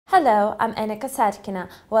Hello, I'm Anna Kasatkina.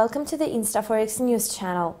 Welcome to the InstaForex news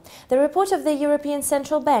channel. The report of the European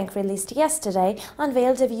Central Bank released yesterday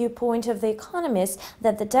unveiled a viewpoint of the economists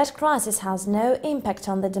that the debt crisis has no impact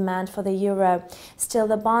on the demand for the euro. Still,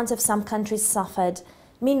 the bonds of some countries suffered.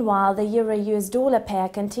 Meanwhile, the euro-US dollar pair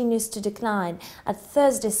continues to decline. At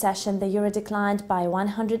Thursday's session, the euro declined by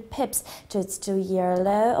 100 pips to its two-year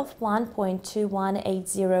low of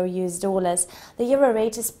 1.2180 US dollars. The euro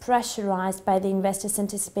rate is pressurized by the investors'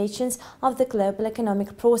 anticipations of the global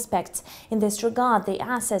economic prospects. In this regard, the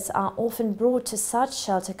assets are often brought to such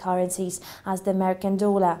shelter currencies as the American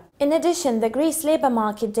dollar. In addition, the Greece labor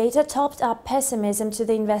market data topped up pessimism to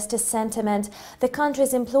the investors' sentiment. The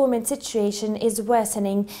country's employment situation is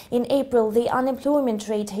worsening. In April, the unemployment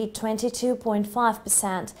rate hit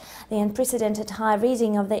 22.5%. The unprecedented high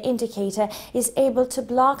reading of the indicator is able to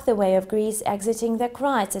block the way of Greece exiting the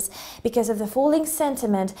crisis because of the falling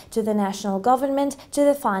sentiment to the national government, to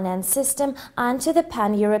the finance system and to the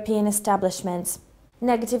pan-European establishments.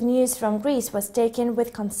 Negative news from Greece was taken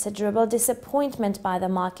with considerable disappointment by the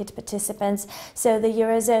market participants, so the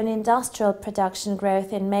Eurozone industrial production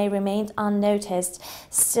growth in May remained unnoticed.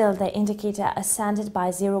 Still, the indicator ascended by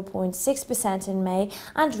 0.6% in May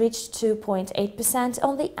and reached 2.8%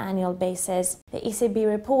 on the annual basis. The ECB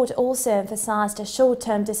report also emphasized a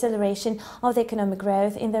short-term deceleration of the economic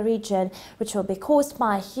growth in the region, which will be caused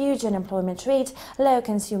by a huge unemployment rate, low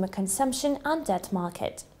consumer consumption and debt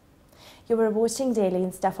market. You were watching Daily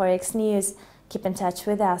InstaForex News. Keep in touch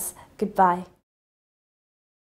with us. Goodbye.